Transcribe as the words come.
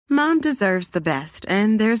Mom deserves the best,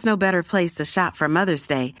 and there's no better place to shop for Mother's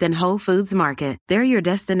Day than Whole Foods Market. They're your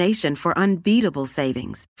destination for unbeatable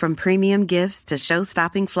savings, from premium gifts to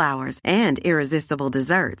show-stopping flowers and irresistible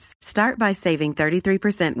desserts. Start by saving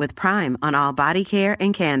 33% with Prime on all body care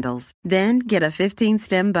and candles. Then get a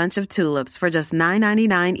 15-stem bunch of tulips for just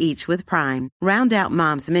 $9.99 each with Prime. Round out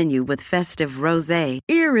Mom's menu with festive rosé,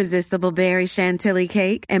 irresistible berry chantilly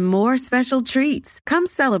cake, and more special treats. Come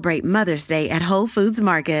celebrate Mother's Day at Whole Foods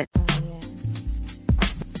Market.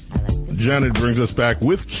 Janet brings us back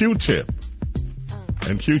with Q-Tip.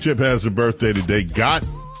 And Q-Tip has a birthday today. Got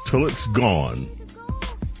Till It's Gone.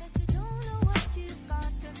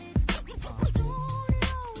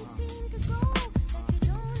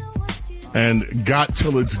 And Got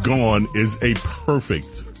Till It's Gone is a perfect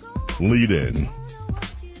lead-in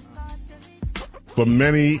for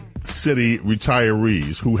many city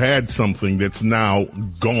retirees who had something that's now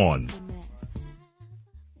gone.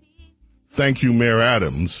 Thank you, Mayor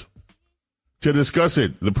Adams. To discuss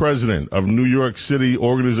it, the president of New York City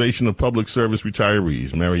Organization of Public Service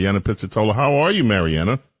Retirees, Marianne Pizzitola. How are you,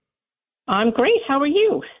 Marianne? I'm great. How are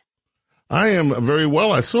you? I am very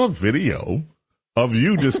well. I saw a video of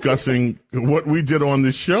you discussing what we did on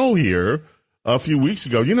the show here a few weeks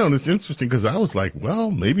ago. You know, and it's interesting because I was like,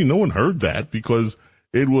 well, maybe no one heard that because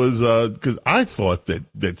it was because I thought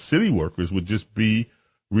that city workers would just be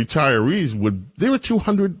retirees. There were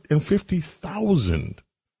 250,000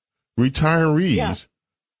 retirees. Yeah.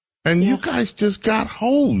 And you guys just got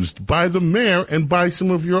hosed by the mayor and by some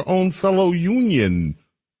of your own fellow union.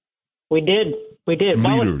 We did. Leaders.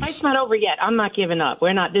 Well, the fight's not over yet. I'm not giving up.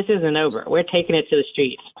 This isn't over. We're taking it to the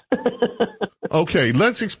streets. Okay,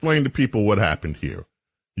 let's explain to people what happened here.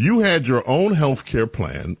 You had your own health care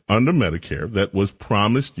plan under Medicare that was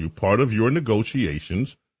promised you, part of your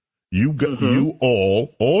negotiations. You got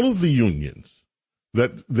all of the unions,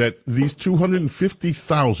 that these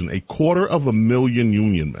 250,000, 250,000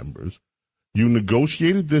 union members, you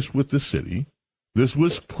negotiated this with the city. This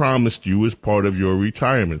was promised you as part of your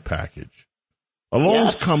retirement package. Along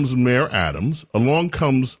comes Mayor Adams.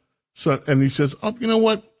 And he says, oh, you know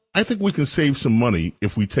what? I think we can save some money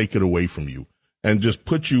if we take it away from you and just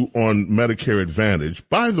put you on Medicare Advantage.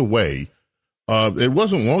 By the way, it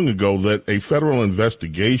wasn't long ago that a federal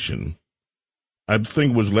investigation, I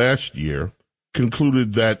think it was last year,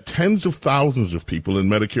 concluded that tens of thousands of people in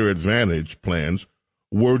Medicare Advantage plans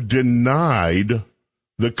were denied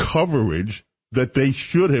the coverage that they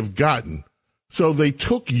should have gotten. So they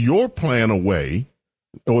took your plan away,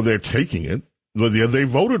 or they're taking it, or they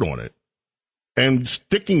voted on it, and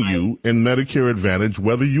sticking you in Medicare Advantage,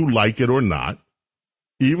 whether you like it or not,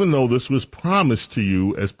 even though this was promised to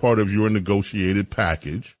you as part of your negotiated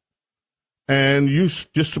package, and you're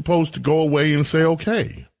just supposed to go away and say,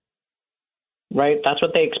 okay. Right. That's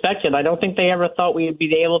what they expected. I don't think they ever thought we would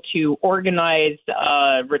be able to organize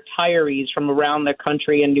retirees from around the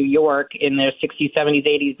country in New York in their 60s, 70s,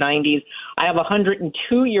 80s, 90s. I have a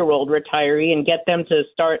 102-year-old retiree and get them to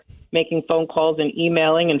start making phone calls and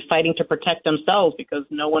emailing and fighting to protect themselves because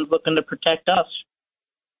no one's looking to protect us.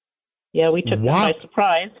 Yeah, we took them by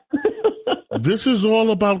surprise. This is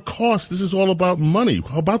all about cost. This is all about money.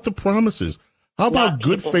 How about the promises? How about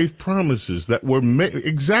good faith promises that were made?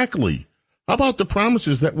 Exactly. How about the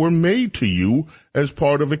promises that were made to you as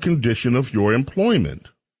part of a condition of your employment?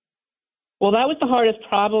 Well, that was the hardest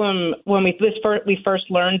problem when we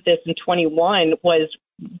first learned this in 21 was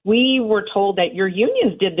we were told that your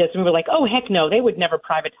unions did this. And we were like, oh, heck no, they would never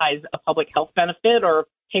privatize a public health benefit or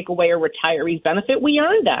take away a retiree's benefit. We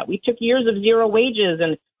earned that. We took years of zero wages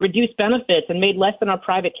and reduced benefits and made less than our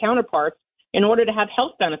private counterparts in order to have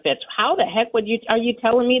health benefits. How the heck are you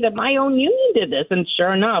telling me that my own union did this? And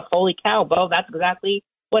sure enough, holy cow, Bo, that's exactly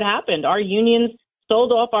what happened. Our unions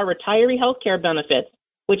sold off our retiree health care benefits,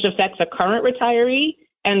 which affects a current retiree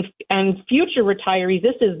and future retirees.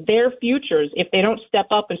 This is their futures. If they don't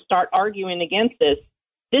step up and start arguing against this,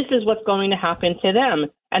 this is what's going to happen to them.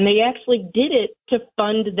 And they actually did it to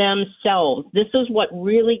fund themselves. This is what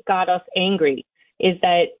really got us angry, is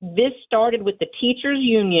that this started with the teachers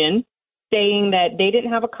union saying that they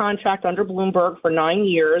didn't have a contract under Bloomberg for 9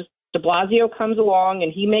 years. De Blasio comes along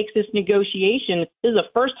and he makes this negotiation. This is the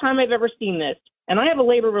first time I've ever seen this. And I have a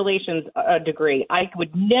labor relations degree. I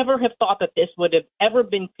would never have thought that this would have ever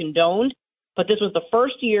been condoned, but this was the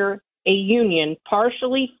first year a union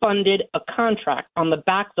partially funded a contract on the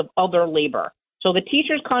backs of other labor. So the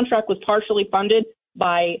teacher's contract was partially funded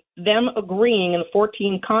by them agreeing in the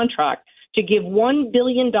 14 contract to give $1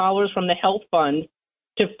 billion from the health fund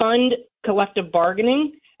to fund collective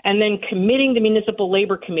bargaining and then committing the Municipal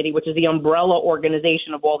Labor Committee, which is the umbrella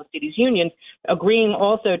organization of all the city's unions, agreeing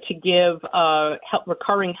also to give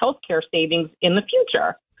recurring health care savings in the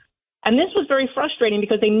future. And this was very frustrating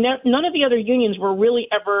because none of the other unions were really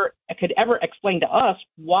could ever explain to us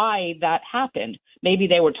why that happened. Maybe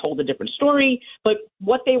they were told a different story, but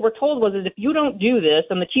what they were told was, is if you don't do this,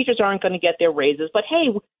 then the teachers aren't going to get their raises. But hey,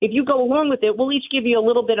 if you go along with it, we'll each give you a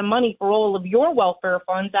little bit of money for all of your welfare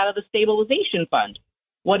funds out of the stabilization fund.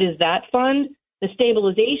 What is that fund? The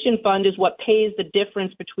stabilization fund is what pays the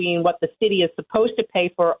difference between what the city is supposed to pay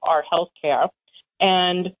for our health care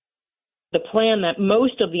and the plan that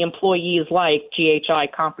most of the employees like, GHI,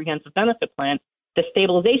 Comprehensive Benefit Plan. The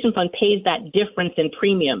stabilization fund pays that difference in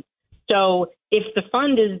premium. So if the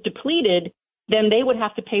fund is depleted, then they would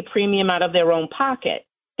have to pay premium out of their own pocket.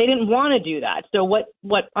 They didn't want to do that. So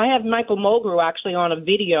what I have Michael Mulgrew actually on a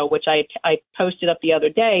video, which I posted up the other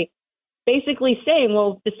day, basically saying,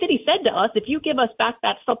 well, the city said to us, if you give us back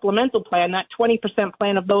that supplemental plan, that 20%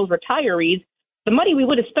 plan of those retirees, the money we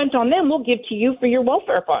would have spent on them we'll give to you for your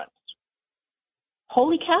welfare funds.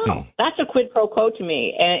 Holy cow. That's a quid pro quo to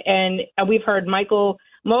me. And we've heard Michael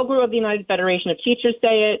Mulgrew of the United Federation of Teachers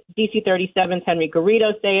say it, DC 37's Henry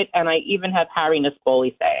Garrido say it, and I even have Harry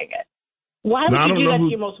Nascoli saying it. Why would you do that to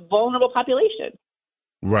your most vulnerable population?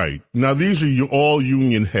 Right. Now, these are all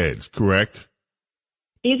union heads, correct?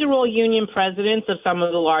 These are all union presidents of some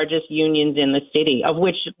of the largest unions in the city, of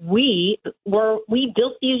which we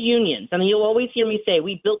built these unions. And you'll always hear me say,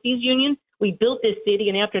 we built these unions, we built this city,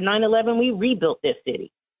 and after 9/11, we rebuilt this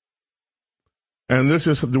city. And this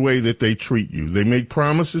is the way that they treat you. They make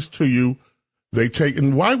promises to you.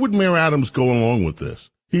 And why would Mayor Adams go along with this?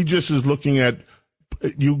 He just is looking at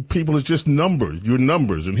you people as just numbers, your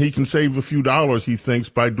numbers, and he can save a few dollars, he thinks,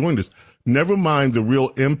 by doing this. Never mind the real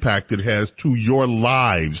impact it has to your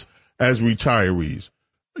lives as retirees.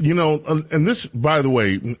 You know, and this, by the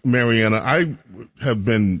way, Marianne, I have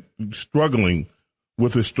been struggling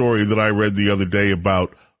with a story that I read the other day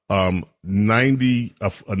about a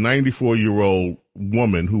 94-year-old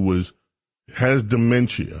woman who has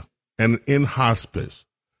dementia and in hospice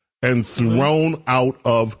and thrown out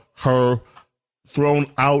of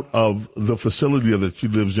the facility that she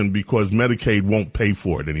lives in because Medicaid won't pay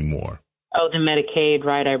for it anymore. Oh, the Medicaid,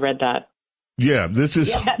 right? I read that. Yeah,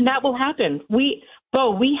 that will happen. We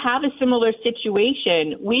have a similar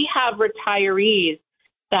situation. We have retirees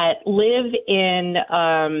that live in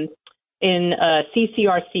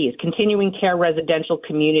CCRCs, continuing care residential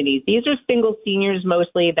communities. These are single seniors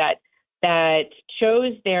mostly that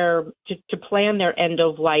chose to plan their end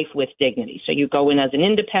of life with dignity. So you go in as an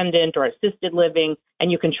independent or assisted living, and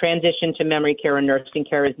you can transition to memory care or nursing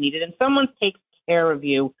care as needed, and someone takes care of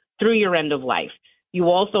you through your end of life. You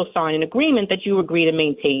also sign an agreement that you agree to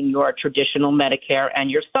maintain your traditional Medicare and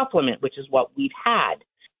your supplement, which is what we've had.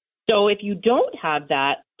 So if you don't have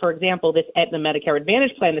that, for example, this Aetna Medicare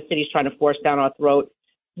Advantage plan the city's trying to force down our throat,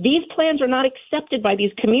 these plans are not accepted by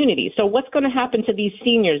these communities. So what's going to happen to these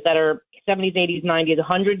seniors that are 70s, 80s, 90s,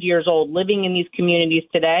 100 years old living in these communities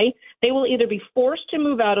today? They will either be forced to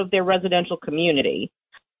move out of their residential community,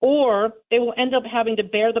 or they will end up having to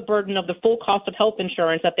bear the burden of the full cost of health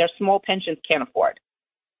insurance that their small pensions can't afford.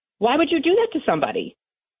 Why would you do that to somebody?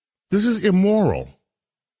 This is immoral.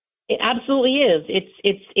 It absolutely is.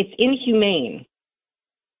 It's inhumane.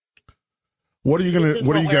 What are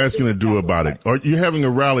you guys going to do about it? Are you having a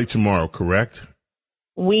rally tomorrow, correct?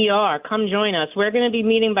 We are. Come join us. We're going to be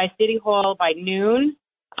meeting by City Hall by noon.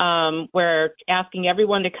 We're asking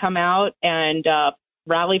everyone to come out and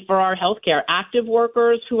rally for our health care. Active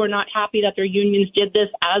workers who are not happy that their unions did this,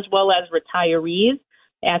 as well as retirees,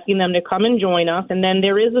 asking them to come and join us. And then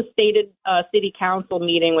there is a stated city council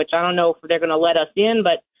meeting, which I don't know if they're going to let us in,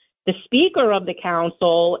 but the speaker of the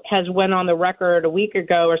council has went on the record a week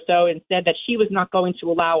ago or so and said that she was not going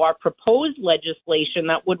to allow our proposed legislation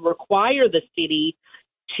that would require the city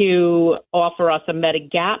to offer us a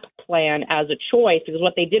Medigap plan as a choice, because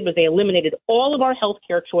what they did was they eliminated all of our health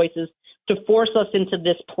care choices to force us into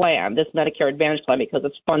this plan, this Medicare Advantage plan, because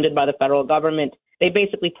it's funded by the federal government. They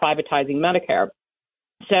basically privatizing Medicare.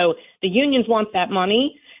 So the unions want that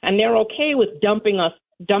money, and they're okay with dumping us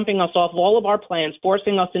off all of our plans,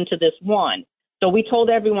 forcing us into this one. So we told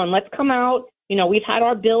everyone, let's come out. You know, we've had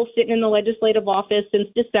our bill sitting in the legislative office since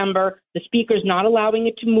December. The speaker's not allowing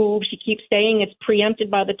it to move. She keeps saying it's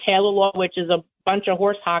preempted by the Taylor Law, which is a bunch of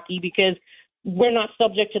horse hockey because we're not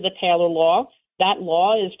subject to the Taylor Law. That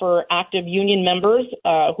law is for active union members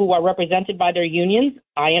who are represented by their unions.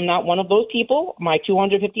 I am not one of those people. My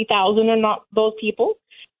 250,000 are not those people.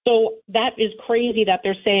 So that is crazy that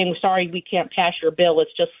they're saying, sorry, we can't pass your bill.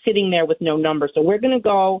 It's just sitting there with no number. So we're going to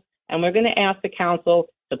go and we're going to ask the council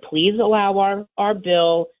to please allow our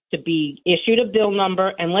bill to be issued a bill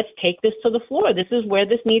number, and let's take this to the floor. This is where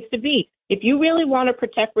this needs to be. If you really want to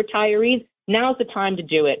protect retirees, now's the time to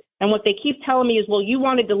do it. And what they keep telling me is, well, you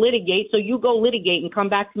wanted to litigate, so you go litigate and come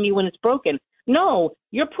back to me when it's broken. No,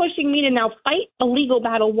 you're pushing me to now fight a legal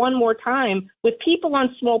battle one more time with people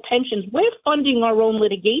on small pensions. We're funding our own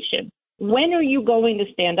litigation. When are you going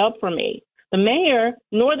to stand up for me? The mayor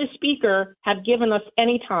nor the speaker have given us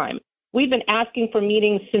any time. We've been asking for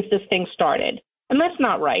meetings since this thing started. And that's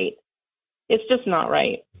not right. It's just not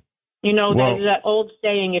right. You know, there's that old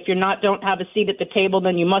saying, if don't have a seat at the table,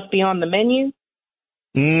 then you must be on the menu.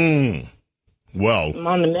 Well, I'm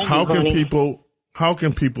on the menu, how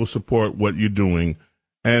can people support what you're doing?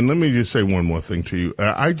 And let me just say one more thing to you.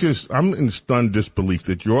 I'm in stunned disbelief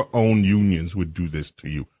that your own unions would do this to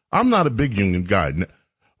you. I'm not a big union guy,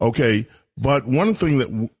 okay? But one thing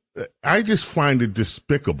that I just find it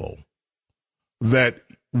despicable that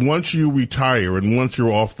once you retire and once you're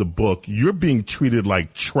off the book, you're being treated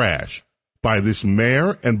like trash by this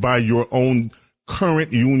mayor and by your own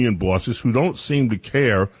current union bosses who don't seem to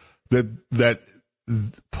care that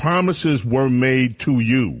promises were made to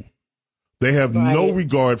you. They have no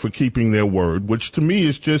regard for keeping their word, which to me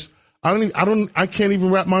is just, I can't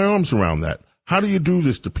even wrap my arms around that. How do you do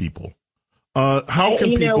this to people? How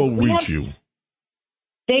can people reach you?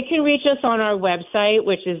 They can reach us on our website,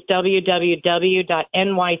 which is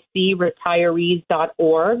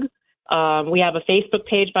www.nycretirees.org. We have a Facebook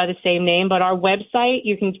page by the same name, but our website,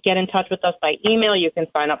 you can get in touch with us by email. You can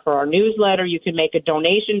sign up for our newsletter. You can make a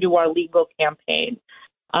donation to our legal campaign.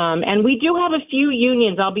 And we do have a few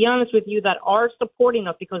unions, I'll be honest with you, that are supporting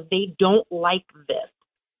us because they don't like this.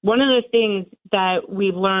 One of the things that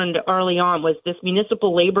we've learned early on was this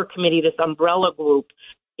municipal labor committee, this umbrella group.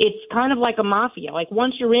 It's kind of like a mafia. Like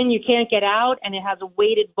once you're in, you can't get out, and it has a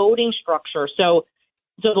weighted voting structure. So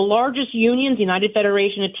the largest unions, United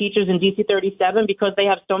Federation of Teachers and DC 37, because they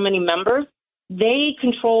have so many members, they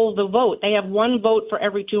control the vote. They have one vote for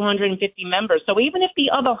every 250 members. So even if the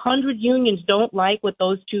other 100 unions don't like what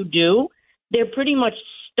those two do, they're pretty much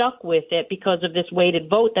stuck with it because of this weighted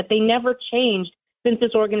vote that they never changed since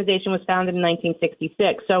this organization was founded in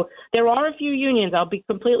 1966. So there are a few unions, I'll be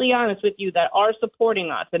completely honest with you, that are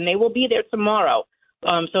supporting us, and they will be there tomorrow.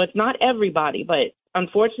 So it's not everybody, but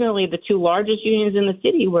unfortunately the two largest unions in the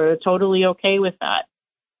city were totally okay with that,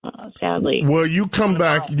 sadly. Well, you come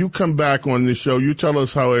back on this show, you tell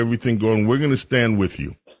us how everything going. We're going to stand with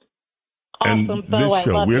you. Awesome, and Bo, this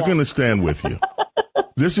show, we're going to stand with you.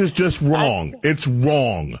 This is just wrong. It's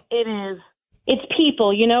wrong. It is. It's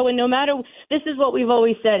people, and no matter, this is what we've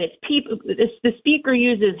always said, it's people. The speaker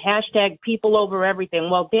uses hashtag people over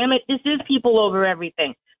everything. Well, damn it, this is people over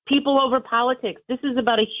everything. People over politics. This is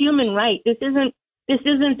about a human right. This isn't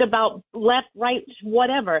about left, right,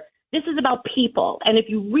 whatever. This is about people. And if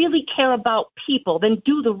you really care about people, then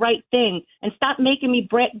do the right thing and stop making me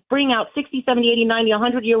bring out 60, 70, 80, 90,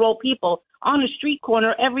 100-year-old people on a street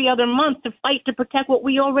corner every other month to fight to protect what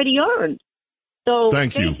we already earned. So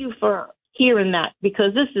thank you for hearing that,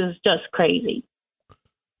 because this is just crazy.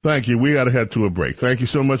 Thank you. We got to head to a break. Thank you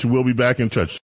so much. We'll be back in touch.